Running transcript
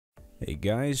Hey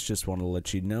guys, just want to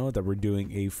let you know that we're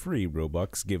doing a free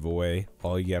Roblox giveaway.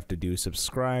 All you have to do is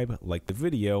subscribe, like the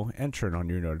video, and turn on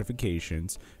your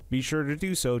notifications. Be sure to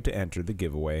do so to enter the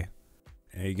giveaway.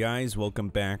 Hey guys, welcome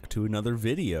back to another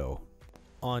video.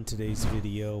 On today's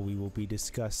video, we will be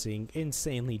discussing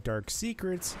insanely dark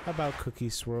secrets about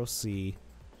CookieSwirlC.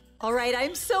 Alright,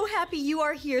 I'm so happy you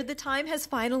are here. The time has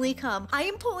finally come. I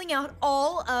am pulling out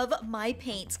all of my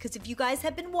paints, because if you guys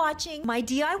have been watching my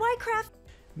DIY craft,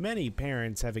 Many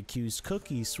parents have accused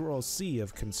CookieSwirlC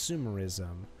of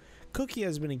consumerism. Cookie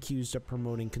has been accused of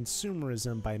promoting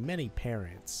consumerism by many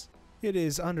parents. It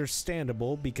is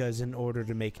understandable because in order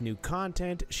to make new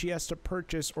content, she has to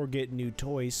purchase or get new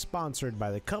toys sponsored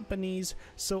by the companies,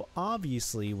 so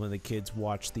obviously when the kids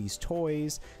watch these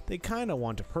toys, they kinda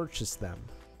want to purchase them.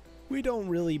 We don't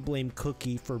really blame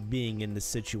Cookie for being in the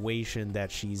situation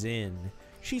that she's in.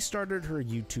 She started her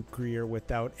YouTube career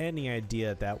without any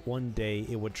idea that one day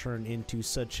it would turn into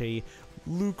such a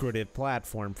lucrative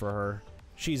platform for her.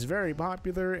 She's very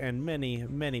popular and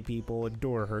many people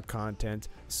adore her content,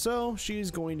 so she's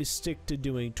going to stick to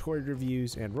doing toy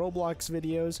reviews and Roblox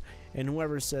videos, and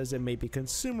whoever says it may be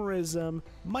consumerism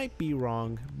might be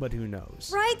wrong, but who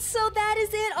knows. right, so that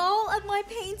is it. All of my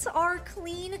paints are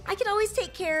clean. I can always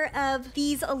take care of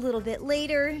these a little bit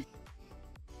later.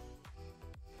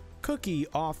 Cookie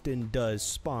often does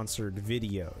sponsored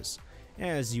videos.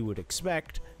 As you would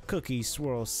expect,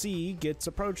 CookieSwirlC gets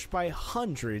approached by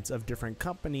hundreds of different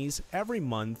companies every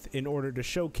month in order to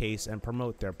showcase and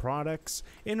promote their products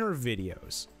in her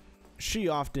videos. She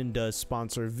often does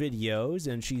sponsor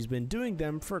videos, and she's been doing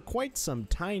them for quite some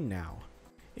time now.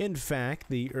 In fact,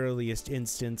 the earliest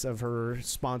instance of her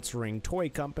sponsoring toy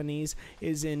companies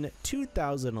is in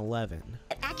 2011.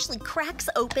 It actually cracks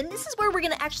open. This is where we're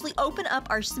gonna actually open up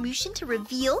our smooshin to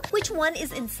reveal which one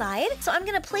is inside. So I'm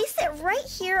gonna place it right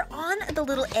here on the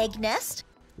little egg nest.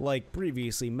 Like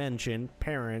previously mentioned,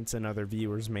 parents and other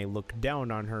viewers may look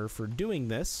down on her for doing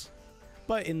this,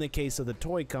 but in the case of the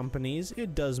toy companies,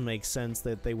 it does make sense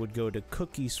that they would go to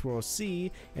CookieSwirlC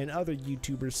and other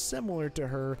YouTubers similar to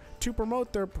her to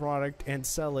promote their product and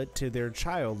sell it to their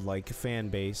childlike fan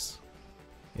base.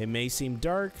 It may seem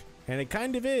dark, and it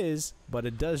kind of is, but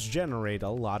it does generate a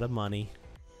lot of money.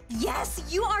 Yes,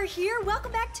 you are here.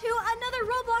 Welcome back to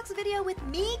another Roblox video with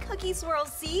me,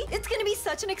 CookieSwirlC. It's gonna be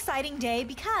such an exciting day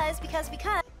because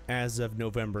As of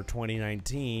November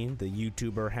 2019, the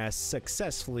YouTuber has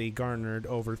successfully garnered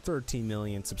over 13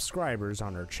 million subscribers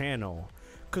on her channel.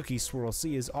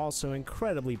 CookieSwirlC is also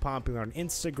incredibly popular on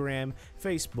Instagram,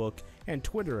 Facebook, and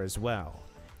Twitter as well.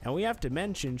 And we have to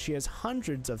mention she has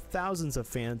hundreds of thousands of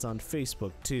fans on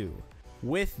Facebook too.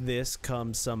 With this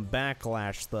comes some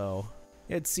backlash though.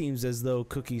 It seems as though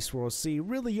CookieSwirlC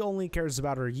really only cares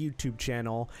about her YouTube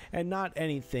channel and not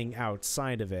anything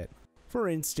outside of it. For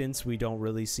instance, we don't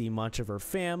really see much of her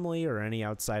family or any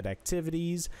outside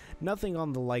activities, nothing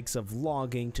on the likes of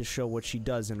vlogging to show what she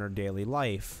does in her daily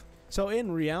life. So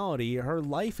in reality, her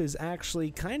life is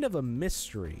actually kind of a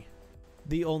mystery.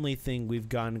 The only thing we've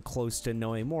gotten close to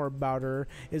knowing more about her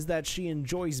is that she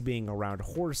enjoys being around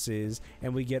horses,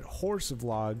 and we get horse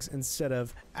vlogs instead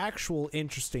of actual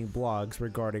interesting blogs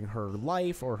regarding her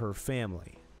life or her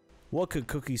family. What could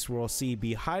CookieSwirlC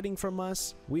be hiding from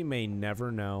us? We may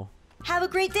never know. have a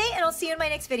great day and I'll see you in my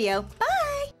next video.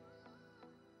 Bye!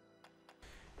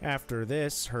 After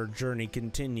this, her journey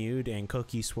continued and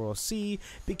CookieSwirlC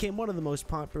became one of the most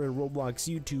popular Roblox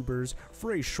YouTubers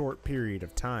for a short period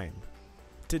of time.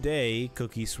 Today,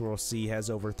 CookieSwirlC has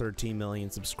over 13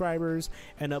 million subscribers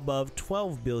and above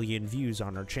 12 billion views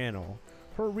on her channel.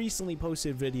 Her recently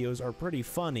posted videos are pretty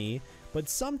funny, but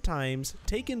sometimes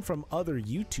taken from other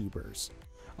YouTubers.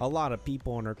 A lot of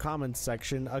people in her comments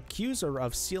section accuse her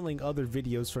of stealing other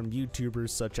videos from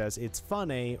YouTubers such as It's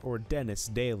Funny or Dennis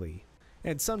Daily.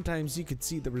 And sometimes you could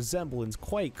see the resemblance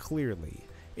quite clearly.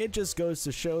 It just goes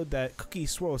to show that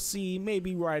CookieSwirlC may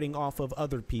be riding off of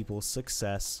other people's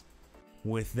success.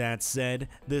 With that said,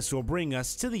 this will bring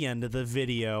us to the end of the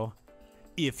video.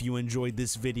 If you enjoyed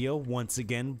this video, once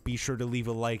again, be sure to leave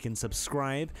a like and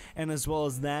subscribe, and as well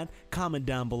as that, comment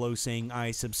down below saying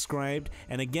I subscribed,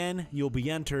 and again, you'll be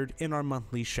entered in our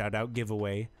monthly shoutout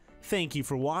giveaway. Thank you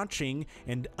for watching,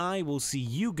 and I will see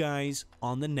you guys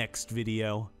on the next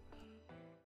video.